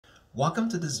Welcome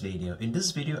to this video. In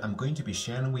this video, I'm going to be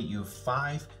sharing with you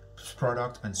 5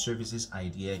 product and services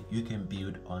idea you can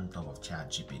build on top of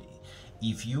ChatGPT.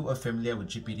 If you are familiar with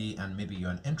GPT and maybe you're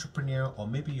an entrepreneur or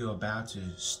maybe you're about to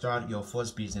start your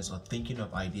first business or thinking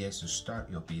of ideas to start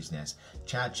your business,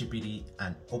 ChatGPT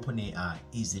and OpenAI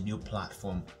is the new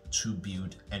platform to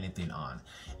build anything on.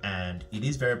 And it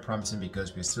is very promising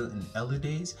because we're still in early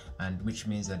days, and which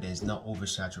means that there's not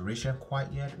oversaturation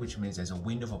quite yet, which means there's a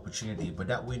window of opportunity, but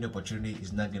that window of opportunity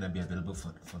is not going to be available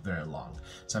for very long.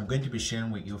 So I'm going to be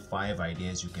sharing with you 5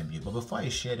 ideas you can build. But before I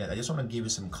share that, I just want to give you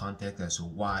some context as to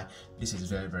why this is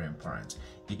very, very important.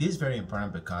 It is very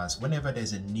important because whenever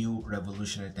there's a new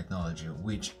revolutionary technology,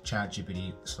 which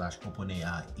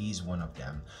ChatGPT/OpenAI is one of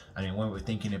them. I mean, when we're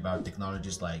thinking about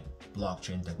technologies like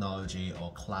blockchain technology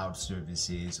or cloud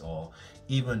services or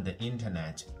even the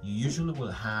internet, you usually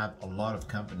will have a lot of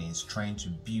companies trying to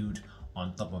build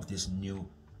on top of this new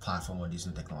platform or this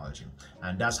new technology.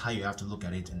 And that's how you have to look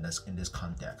at it in this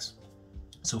context.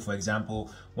 So for example,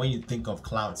 when you think of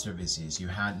cloud services, you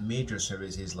had major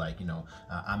services like,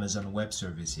 Amazon Web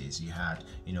Services, you had,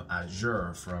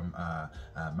 Azure from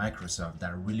Microsoft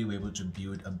that really were able to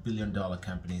build $1 billion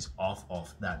companies off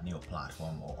of that new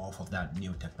platform or off of that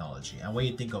new technology. And when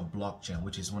you think of blockchain,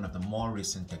 which is one of the more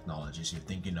recent technologies, you're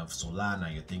thinking of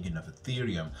Solana, you're thinking of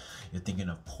Ethereum, you're thinking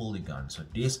of Polygon. So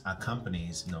these are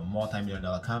companies,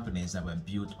 multi-million-dollar companies that were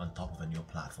built on top of a new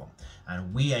platform.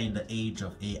 And we are in the age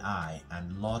of AI,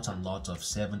 and lots and lots of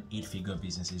 7-8-figure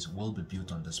businesses will be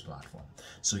built on this platform.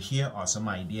 So here are some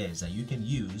ideas that you can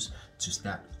use to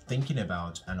start thinking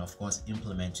about and of course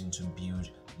implementing to build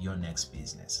your next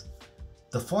business.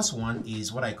 The first one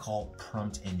is what I call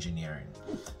prompt engineering.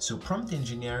 So prompt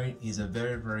engineering is a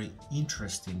very, very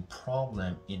interesting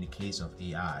problem in the case of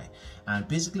AI. And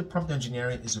basically prompt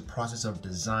engineering is a process of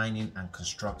designing and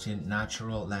constructing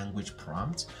natural language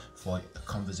prompts for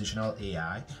conversational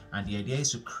AI. And the idea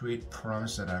is to create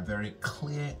prompts that are very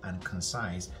clear and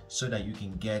concise so that you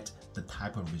can get the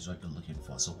type of result you're looking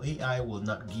for. So AI will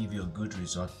not give you a good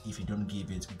result if you don't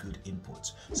give it good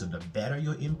input. So the better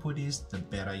your input is, the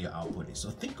better your output is. So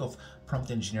think of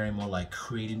prompt engineering more like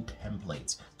creating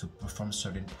templates to perform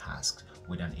certain tasks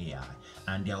with an AI.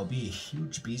 And there will be a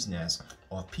huge business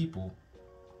of people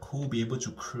who will be able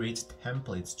to create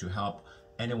templates to help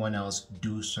anyone else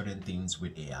do certain things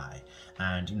with AI.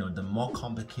 And the more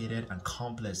complicated and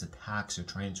complex the task you're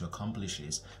trying to accomplish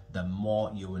is, the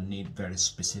more you will need very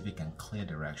specific and clear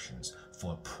directions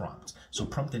for a prompt. So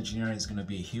prompt engineering is going to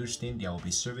be a huge thing. There will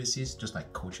be services just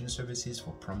like coaching services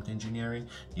for prompt engineering.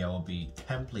 There will be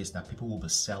templates that people will be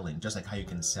selling, just like how you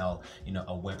can sell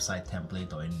a website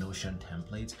template or a Notion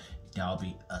template. There will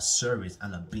be a service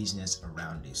and a business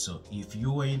around it. So if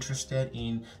you are interested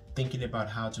in thinking about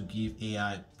how to give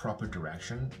AI proper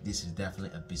direction, this is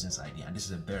definitely a business idea. And this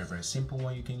is a very, very simple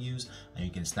one you can use, and you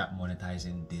can start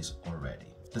monetizing this already.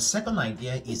 The second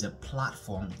idea is a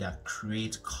platform that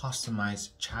creates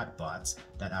customized chatbots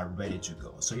that are ready to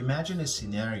go. So imagine a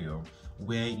scenario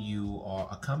where you are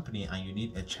a company and you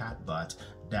need a chatbot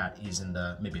that is in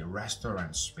the maybe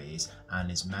restaurant space and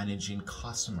is managing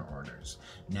customer orders.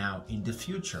 Now in the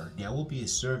future, there will be a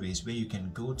service where you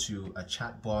can go to a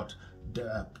chatbot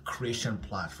creation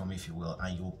platform, if you will,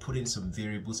 and you will put in some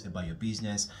variables about your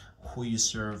business, who you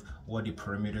serve, what the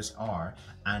parameters are,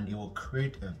 and it will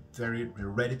create a very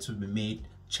ready to be made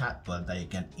chatbot that you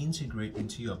can integrate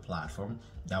into your platform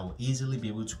that will easily be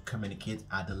able to communicate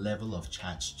at the level of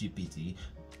ChatGPT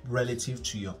relative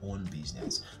to your own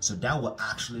business. So that will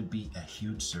actually be a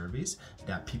huge service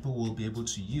that people will be able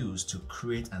to use to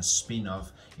create and spin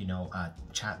off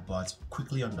chatbots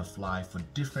quickly on the fly for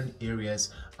different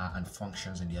areas and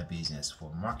functions in their business,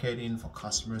 for marketing, for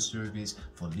customer service,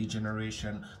 for lead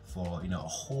generation, for a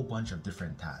whole bunch of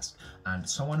different tasks. And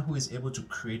someone who is able to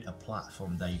create a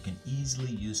platform that you can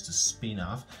easily use to spin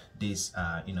off this sort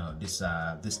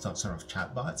of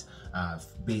chatbots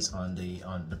based on the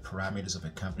parameters of a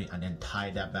company, and then tie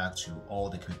that back to all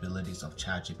the capabilities of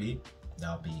ChatGPT,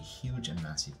 that will be a huge and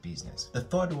massive business. The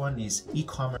third one is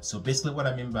e-commerce. So basically what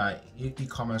I mean by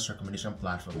e-commerce recommendation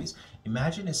platform is,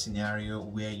 imagine a scenario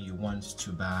where you want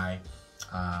to buy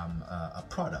a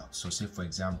product. So say for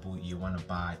example you want to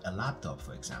buy a laptop,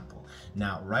 for example.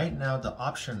 Now right now the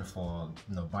option for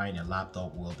buying a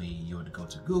laptop will be, you would go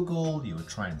to Google, you would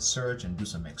try and search and do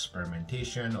some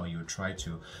experimentation, or you would try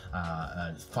to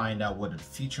find out what the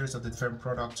features of the different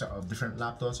products of different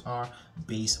laptops are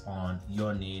based on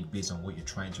your need, based on what you're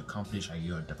trying to accomplish. Are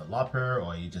you a developer,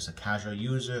 or are you just a casual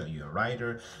user? Are you a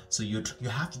writer? So you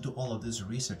have to do all of this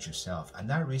research yourself, and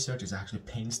that research is actually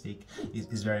painstaking,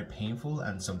 is very painful, simple,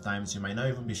 and sometimes you might not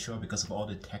even be sure because of all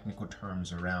the technical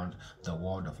terms around the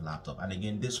world of laptop. And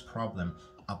again, this problem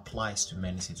applies to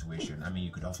many situations. I mean,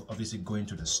 you could obviously go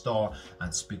into the store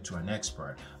and speak to an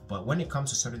expert, but when it comes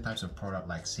to certain types of product,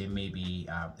 like say maybe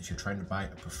if you're trying to buy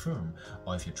a perfume,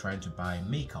 or if you're trying to buy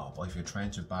makeup, or if you're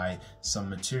trying to buy some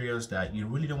materials that you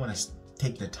really don't want to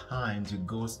take the time to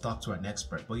go talk to an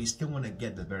expert, but you still want to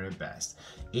get the very best,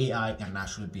 AI can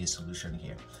actually be a solution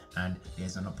here. And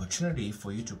there's an opportunity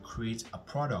for you to create a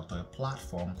product or a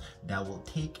platform that will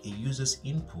take a user's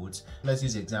input. Let's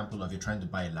use the example of you're trying to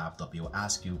buy a laptop. It will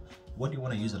ask you, what do you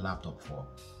want to use a laptop for?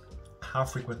 How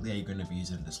frequently are you going to be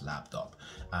using this laptop?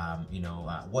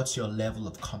 What's your level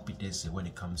of competency when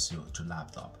it comes to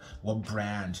laptop? What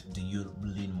brand do you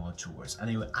lean more towards? And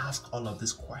it will ask all of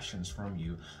these questions from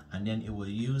you, and then it will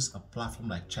use a platform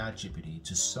like ChatGPT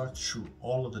to sort through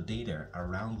all of the data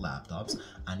around laptops,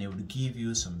 and it will give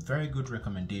you some very good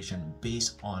recommendation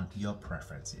based on your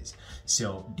preferences.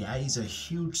 So there is a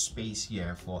huge space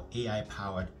here for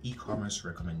AI-powered e-commerce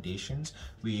recommendations.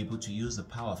 We're able to use the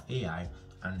power of AI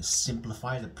and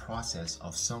simplify the process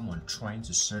of someone trying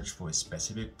to search for a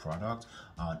specific product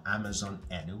on Amazon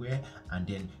anywhere, and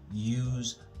then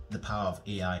use the power of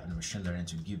AI and machine learning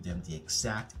to give them the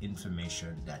exact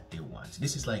information that they want.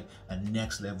 This is like a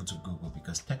next level to Google,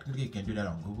 because technically you can do that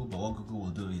on Google, but what Google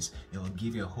will do is it will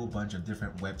give you a whole bunch of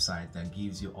different websites that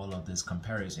gives you all of this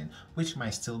comparison, which might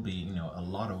still be, a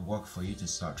lot of work for you to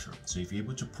sort through. So if you're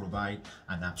able to provide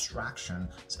an abstraction,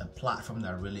 a platform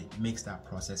that really makes that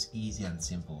process easy and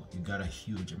simple, you got a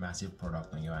huge, massive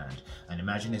product on your hand. And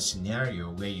imagine a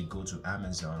scenario where you go to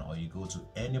Amazon or you go to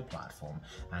any platform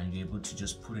and you're able to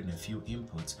just put in a few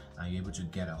inputs, and you're able to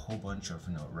get a whole bunch of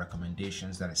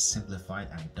recommendations that is simplified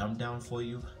and dumbed down for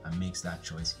you and makes that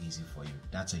choice easy for you.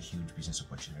 That's a huge business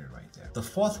opportunity right there. The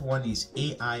fourth one is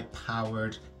AI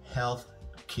powered health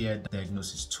care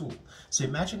diagnosis tool. So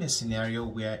imagine a scenario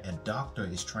where a doctor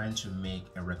is trying to make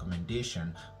a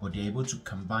recommendation, but they're able to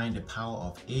combine the power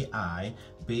of AI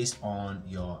based on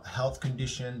your health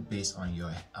condition, based on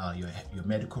your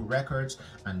medical records,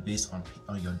 and based on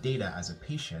your data as a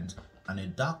patient. And a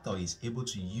doctor is able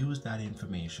to use that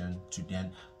information to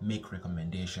then make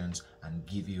recommendations and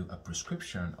give you a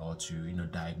prescription, or to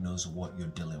diagnose what you're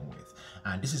dealing with.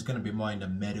 And this is going to be more in the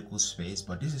medical space,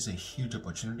 but this is a huge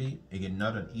opportunity. Again,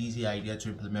 not an easy idea to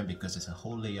implement because there's a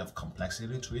whole layer of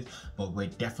complexity to it, but we're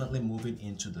definitely moving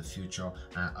into the future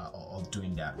of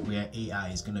doing that, where AI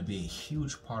is going to be a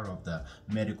huge part of the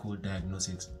medical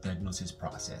diagnosis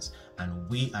process, and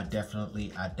we are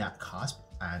definitely at that cusp.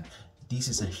 And this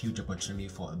is a huge opportunity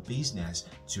for a business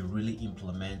to really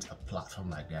implement a platform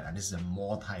like that. And this is a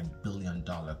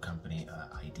multi-billion-dollar company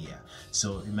idea.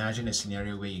 So imagine a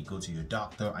scenario where you go to your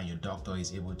doctor, and your doctor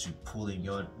is able to pull in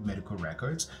your medical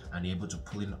records, and they're able to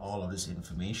pull in all of this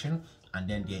information, and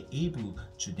then they're able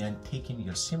to then take in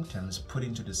your symptoms, put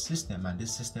into the system, and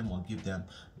this system will give them,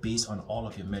 based on all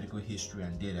of your medical history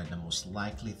and data, the most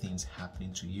likely things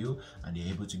happening to you, and they're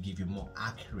able to give you more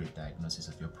accurate diagnosis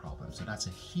of your problem. So that's a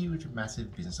huge,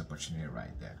 massive business opportunity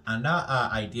right there. And that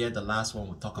idea, the last one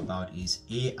we'll talk about, is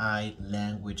AI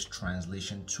language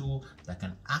translation tool that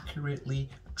can accurately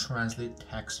translate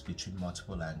text between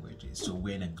multiple languages. So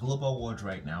we're in a global world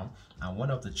right now, and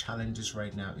one of the challenges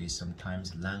right now is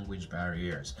sometimes language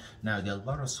barriers. Now there are a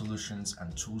lot of solutions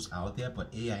and tools out there,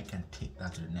 but AI can take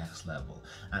that to the next level.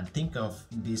 And think of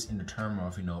this in the term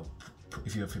of,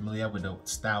 if you're familiar with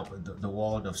the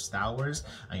world of Star Wars,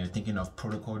 and you're thinking of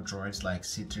protocol droids like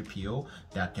C-3PO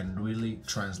that can really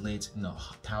translate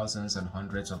thousands and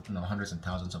hundreds and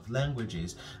thousands of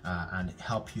languages and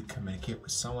help you communicate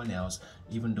with someone else,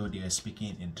 even though they are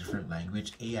speaking in different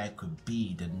language. AI could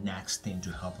be the next thing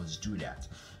to help us do that.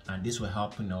 And this will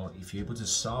help, if you're able to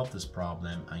solve this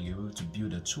problem and you're able to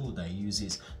build a tool that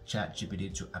uses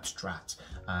ChatGPT to abstract,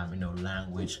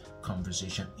 language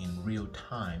conversation in real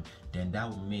time, then that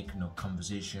will make,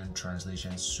 conversation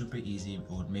translation super easy. It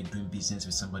would make doing business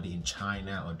with somebody in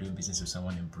China or doing business with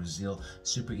someone in Brazil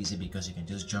super easy, because you can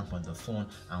just jump on the phone,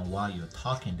 and while you're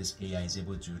talking, this AI is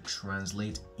able to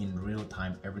translate in real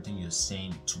time everything you're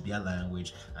saying to their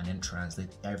language, and then translate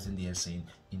everything they're saying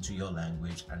into your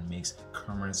language, and makes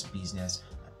commerce, business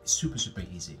super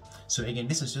easy. So again,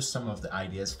 this is just some of the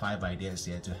ideas, 5 ideas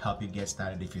there to help you get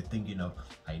started if you're thinking of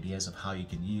ideas of how you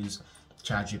can use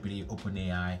ChatGPT,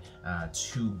 OpenAI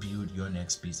to build your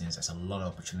next business. There's a lot of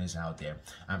opportunities out there.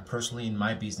 And personally, in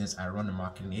my business, I run a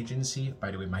marketing agency. By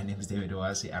the way, my name is David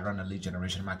Oasi. I run a lead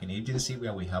generation marketing agency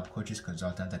where we help coaches,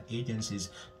 consultants, and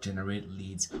agencies generate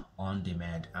leads on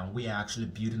demand. And we are actually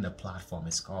building a platform.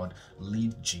 It's called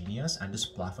Lead Genius, and this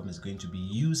platform is going to be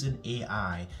using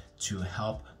AI to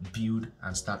help build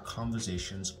and start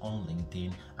conversations on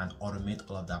LinkedIn and automate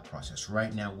all of that process.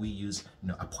 Right now we use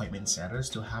appointment setters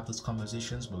to have those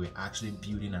conversations, but we're actually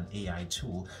building an AI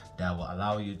tool that will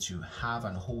allow you to have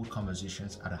and hold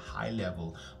conversations at a high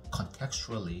level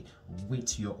contextually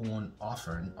with your own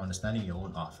offer, understanding your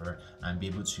own offer, and be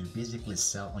able to basically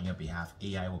sell on your behalf.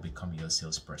 AI will become your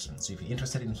salesperson. So if you're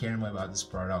interested in hearing more about this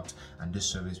product and this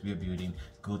service we're building,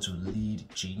 go to Lead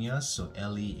Genius, so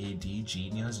LEAD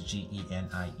Genius,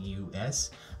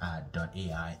 GENIUS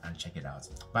 .ai, and check it out.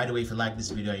 By the way, if you like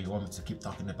this video and you want me to keep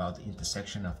talking about the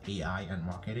intersection of AI and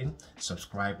marketing,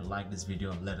 subscribe, like this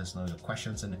video, let us know your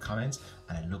questions in the comments,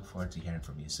 and I look forward to hearing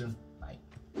from you soon.